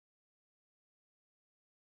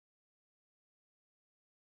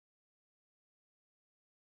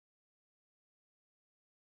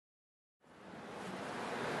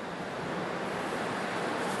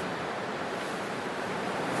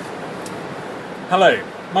Hello,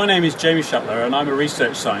 my name is Jamie Shutler and I'm a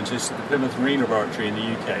research scientist at the Plymouth Marine Laboratory in the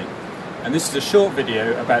UK. And this is a short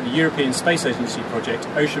video about the European Space Agency project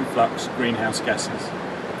OceanFlux Greenhouse Gases.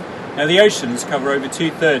 Now the oceans cover over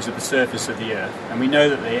 2/3 of the surface of the Earth, and we know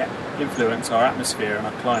that they influence our atmosphere and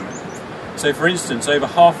our climate. So for instance, over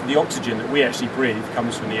half of the oxygen that we actually breathe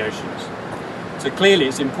comes from the oceans. So clearly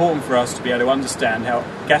it's important for us to be able to understand how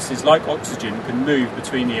gases like oxygen can move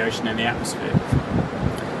between the ocean and the atmosphere.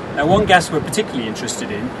 Now one gas we're particularly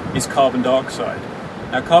interested in is carbon dioxide.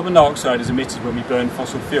 Now carbon dioxide is emitted when we burn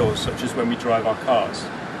fossil fuels, such as when we drive our cars.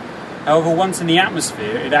 However, once in the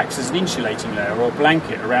atmosphere, it acts as an insulating layer or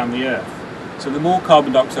blanket around the Earth. So the more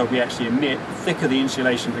carbon dioxide we actually emit, the thicker the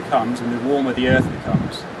insulation becomes and the warmer the Earth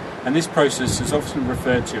becomes. And this process is often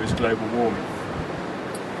referred to as global warming.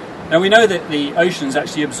 Now we know that the oceans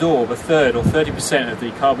actually absorb 1/3 or 30% of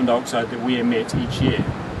the carbon dioxide that we emit each year.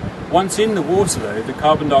 Once in the water though, the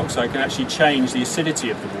carbon dioxide can actually change the acidity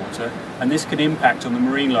of the water, and this can impact on the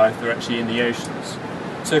marine life that are actually in the oceans.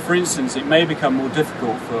 So for instance, it may become more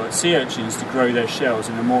difficult for sea urchins to grow their shells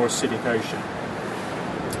in a more acidic ocean.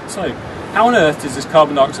 So, how on earth does this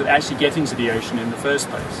carbon dioxide actually get into the ocean in the first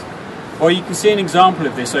place? Well, you can see an example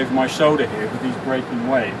of this over my shoulder here with these breaking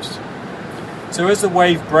waves. So as the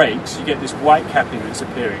wave breaks, you get this white capping that's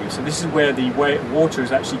appearing. So this is where the water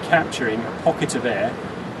is actually capturing a pocket of air,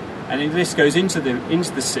 and this goes into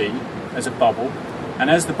the sea as a bubble, and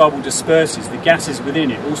as the bubble disperses, the gases within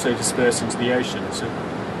it also disperse into the ocean. So,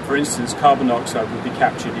 for instance, carbon dioxide would be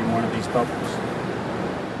captured in one of these bubbles.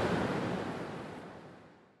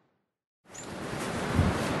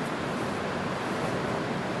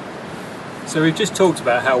 So we've just talked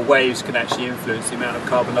about how waves can actually influence the amount of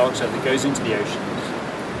carbon dioxide that goes into the oceans.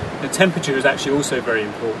 The temperature is actually also very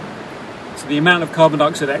important. So the amount of carbon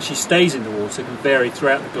dioxide that actually stays in the water can vary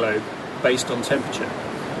throughout the globe based on temperature.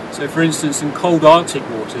 So for instance, in cold Arctic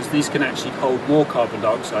waters, these can actually hold more carbon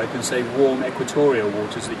dioxide than say warm equatorial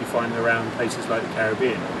waters that you find around places like the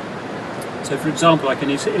Caribbean. So for example, I can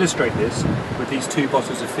illustrate this with these two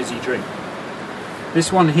bottles of fizzy drink.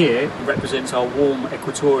 This one here represents our warm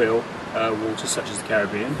equatorial waters such as the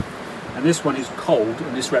Caribbean, and this one is cold,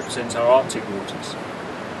 and this represents our Arctic waters.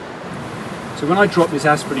 So when I drop this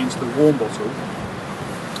aspirin into the warm bottle,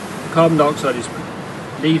 the carbon dioxide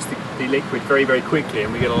leaves the liquid very, very quickly,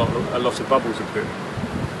 and we get a lot of bubbles appearing.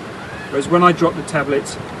 Whereas when I drop the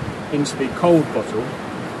tablets into the cold bottle,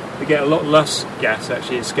 we get a lot less gas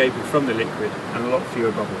actually escaping from the liquid and a lot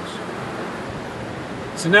fewer bubbles.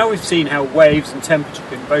 So now we've seen how waves and temperature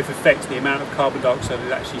can both affect the amount of carbon dioxide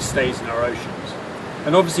that actually stays in our oceans.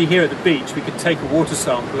 And obviously here at the beach we could take a water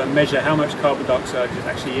sample and measure how much carbon dioxide is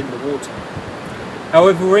actually in the water.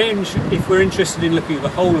 However, if we're interested in looking at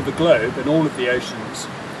the whole of the globe and all of the oceans,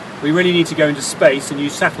 we really need to go into space and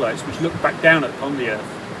use satellites which look back down upon the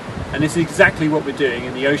Earth. And this is exactly what we're doing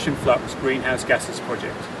in the OceanFlux Greenhouse Gases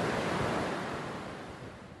project.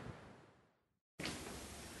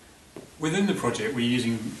 Within the project, we're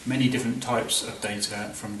using many different types of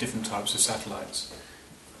data from different types of satellites.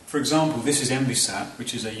 For example, this is ENVISAT,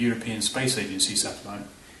 which is a European Space Agency satellite,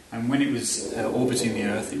 and when it was orbiting the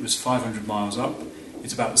Earth, it was 500 miles up.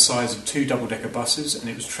 It's about the size of 2 double-decker buses, and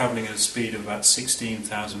it was travelling at a speed of about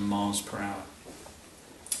 16,000 miles per hour.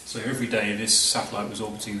 So every day this satellite was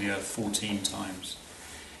orbiting the Earth 14 times.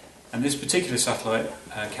 And this particular satellite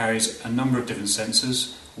carries a number of different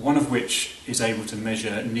sensors, one of which is able to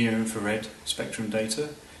measure near-infrared spectrum data,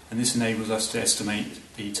 and this enables us to estimate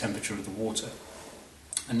the temperature of the water.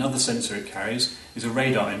 Another sensor it carries is a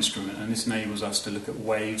radar instrument, and this enables us to look at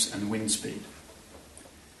waves and wind speed.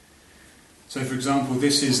 So for example,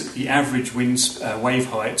 this is the average wave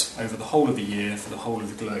height over the whole of the year for the whole of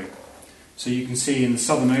the globe. So you can see in the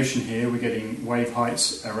Southern Ocean here we're getting wave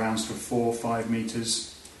heights around sort of 4 or 5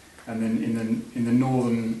 metres, and then in the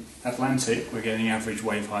Northern Atlantic we're getting average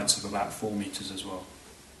wave heights of about 4 metres as well.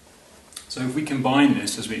 So if we combine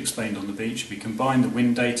this, as we explained on the beach, we combine the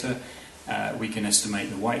wind data, we can estimate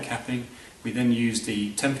the white capping. We then use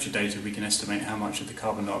the temperature data, we can estimate how much of the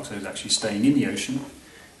carbon dioxide is actually staying in the ocean.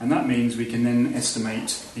 And that means we can then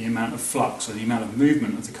estimate the amount of flux, or the amount of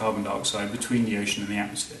movement of the carbon dioxide between the ocean and the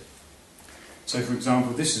atmosphere. So for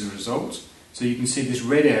example, this is a result. So you can see this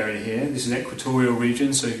red area here, this is equatorial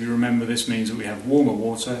region, so if you remember, this means that we have warmer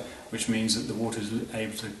water, which means that the water is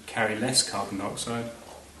able to carry less carbon dioxide.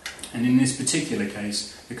 And in this particular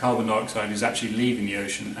case, the carbon dioxide is actually leaving the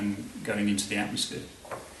ocean and going into the atmosphere.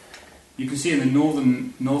 You can see in the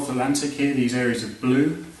North Atlantic here, these areas of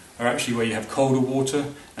blue are actually where you have colder water,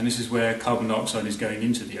 and this is where carbon dioxide is going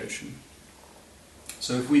into the ocean.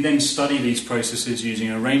 So if we then study these processes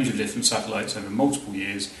using a range of different satellites over multiple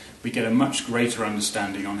years, we get a much greater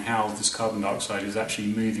understanding on how this carbon dioxide is actually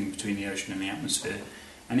moving between the ocean and the atmosphere.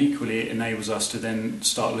 And equally, it enables us to then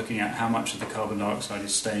start looking at how much of the carbon dioxide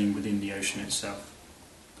is staying within the ocean itself.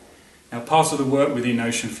 Now, part of the work within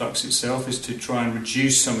OceanFlux itself is to try and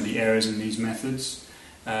reduce some of the errors in these methods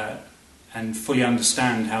and fully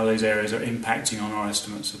understand how those areas are impacting on our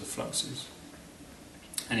estimates of the fluxes.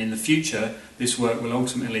 And in the future, this work will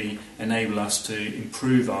ultimately enable us to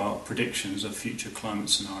improve our predictions of future climate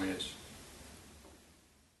scenarios.